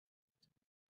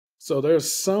So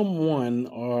there's someone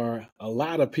or a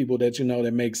lot of people that you know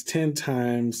that makes 10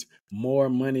 times more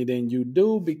money than you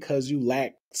do because you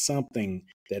lack something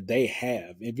that they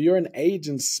have. If you're an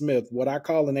agent Smith, what I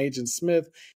call an agent Smith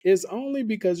is only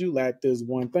because you lack this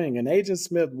one thing. An agent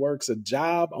Smith works a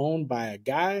job owned by a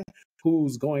guy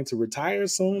who's going to retire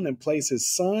soon and place his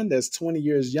son that's 20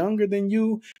 years younger than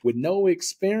you with no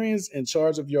experience in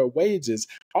charge of your wages.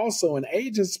 Also, an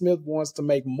agent Smith wants to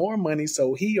make more money,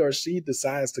 so he or she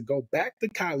decides to go back to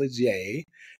college, yay,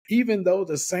 even though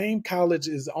the same college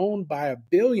is owned by a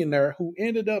billionaire who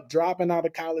ended up dropping out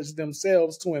of college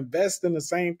themselves to invest in the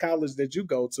same college that you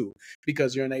go to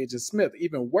because you're an agent Smith.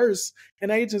 Even worse,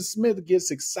 an agent Smith gets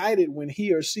excited when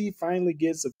he or she finally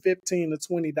gets a $15 to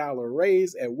 $20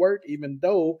 raise at work, even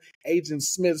though agent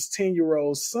Smith's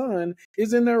 10-year-old son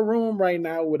is in their room right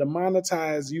now with a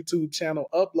monetized YouTube channel,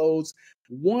 uploads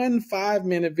one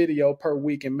 5-minute video per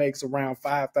week and makes around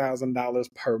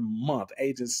 $5,000 per month.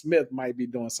 Agent Smith might be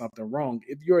doing something wrong.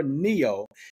 If you're Neo,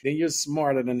 then you're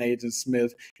smarter than Agent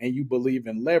Smith and you believe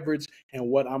in leverage and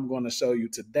what I'm going to show you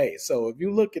today. So if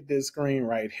you look at this screen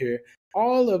right here,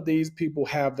 all of these people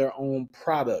have their own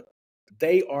product.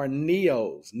 They are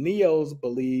Neos. Neos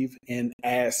believe in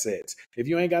assets. If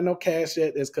you ain't got no cash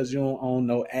yet, it's because you don't own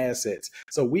no assets.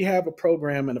 So we have a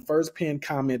program in the first pinned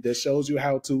comment that shows you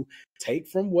how to take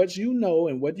from what you know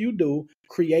and what you do,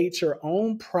 create your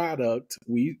own product.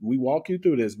 We walk you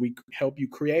through this. We help you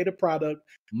create a product,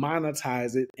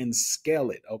 monetize it, and scale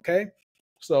it. Okay.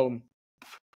 So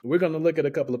we're going to look at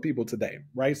a couple of people today,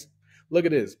 right? Look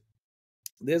at this.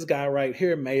 This guy right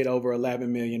here made over $11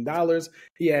 million.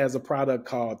 He has a product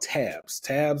called Tabs.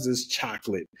 Tabs is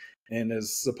chocolate and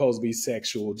is supposed to be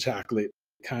sexual chocolate,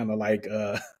 kind of like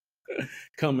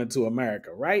coming to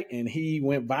America, right? And he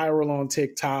went viral on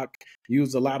TikTok,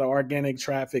 used a lot of organic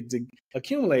traffic to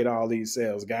accumulate all these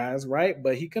sales, guys, right?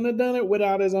 But he couldn't have done it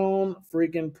without his own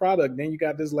freaking product. Then you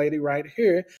got this lady right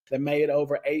here that made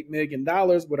over $8 million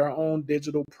with her own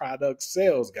digital product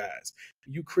sales, guys.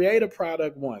 You create a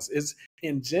product once. It's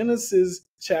in Genesis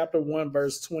chapter 1,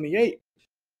 verse 28.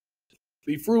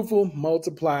 Be fruitful,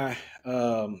 multiply,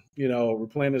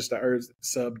 replenish the earth,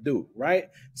 subdue, right?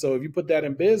 So if you put that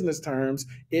in business terms,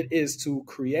 it is to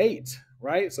create,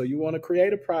 right? So you want to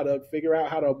create a product, figure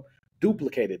out how to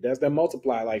duplicate it. That's that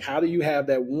multiply. Like, how do you have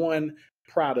that one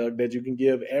product that you can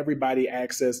give everybody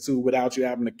access to without you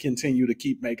having to continue to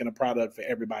keep making a product for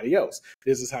everybody else?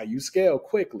 This is how you scale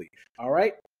quickly, all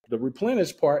right? The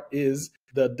replenish part is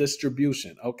the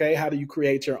distribution, okay? How do you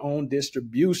create your own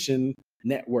distribution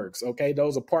networks? Okay,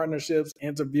 those are partnerships,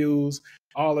 interviews,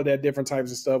 all of that different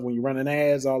types of stuff. When you're running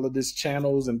ads, all of this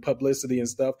channels and publicity and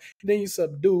stuff. And then you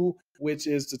subdue, which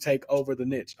is to take over the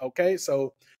niche. Okay,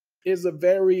 so it's a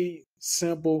very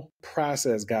simple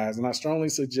process, guys, and I strongly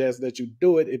suggest that you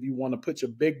do it if you want to put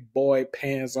your big boy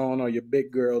pants on or your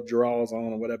big girl drawers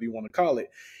on or whatever you want to call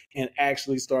it, and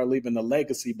actually start leaving a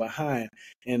legacy behind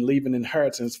and leaving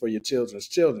inheritance for your children's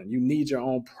children. You need your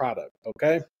own product,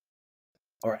 okay?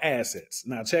 Or assets.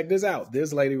 Now check this out.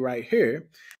 This lady right here,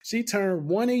 she turned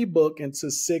one ebook into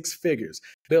 6 figures,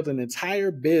 built an entire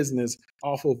business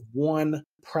off of one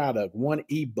product, one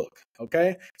ebook.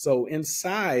 Okay. So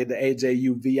inside the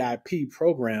AJU VIP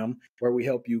program, where we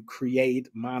help you create,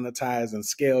 monetize, and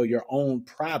scale your own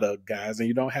product, guys, and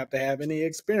you don't have to have any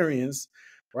experience,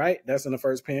 right? That's in the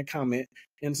first pinned comment.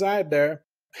 Inside there,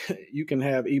 you can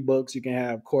have ebooks, you can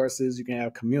have courses, you can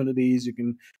have communities, you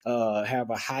can have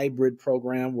a hybrid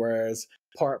program where it's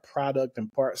part product and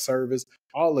part service,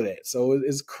 all of that. So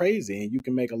it's crazy and you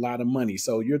can make a lot of money.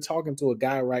 So you're talking to a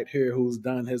guy right here who's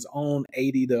done his own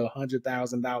 $80,000 to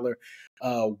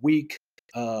 $100,000 week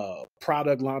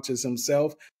product launches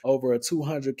himself, over a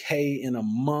 200K in a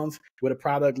month with a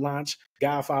product launch.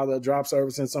 Godfather of drop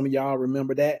service, and some of y'all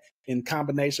remember that. In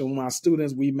combination with my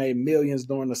students, we made millions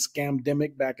during the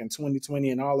scamdemic back in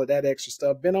 2020 and all of that extra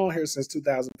stuff. Been on here since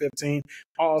 2015,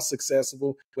 all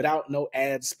successful, without no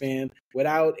ad spend,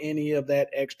 without any of that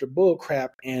extra bull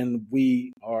crap, and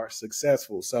we are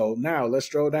successful. So now let's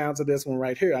scroll down to this one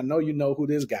right here. I know you know who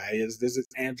this guy is. This is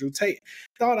Andrew Tate.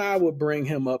 Thought I would bring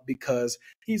him up because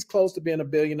he's close to being a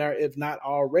billionaire, if not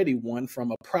already one,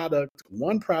 from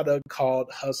one product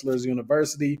called Hustlers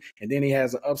University, and then he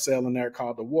has an upsell in there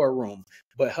called the War Room.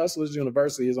 But Hustlers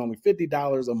University is only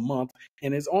 $50 a month,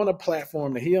 and it's on a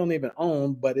platform that he don't even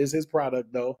own, but is his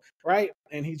product though, right?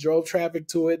 And he drove traffic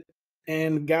to it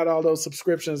and got all those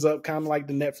subscriptions up, kind of like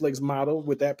the Netflix model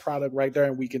with that product right there,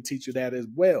 and we can teach you that as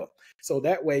well. So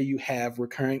that way you have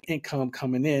recurring income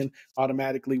coming in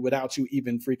automatically without you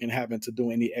even freaking having to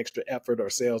do any extra effort or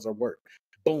sales or work.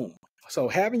 Boom. So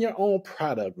having your own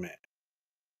product, man,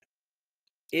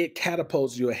 it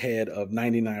catapults you ahead of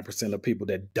 99% of people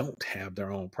that don't have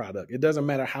their own product. It doesn't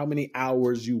matter how many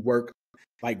hours you work,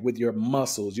 like with your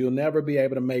muscles, you'll never be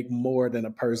able to make more than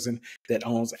a person that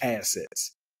owns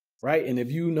assets, right? And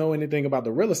if you know anything about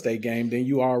the real estate game, then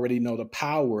you already know the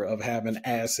power of having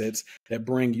assets that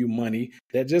bring you money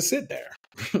that just sit there.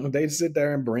 They sit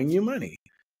there and bring you money,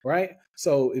 right?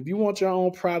 So if you want your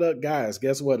own product, guys,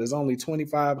 guess what? It's only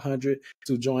 $2,500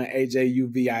 to join AJU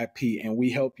VIP, and we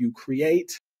help you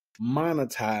create,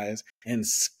 monetize, and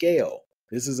scale.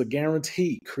 This is a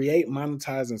guarantee. Create,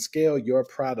 monetize, and scale your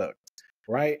product,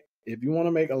 right? If you want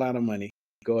to make a lot of money,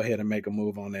 go ahead and make a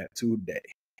move on that today.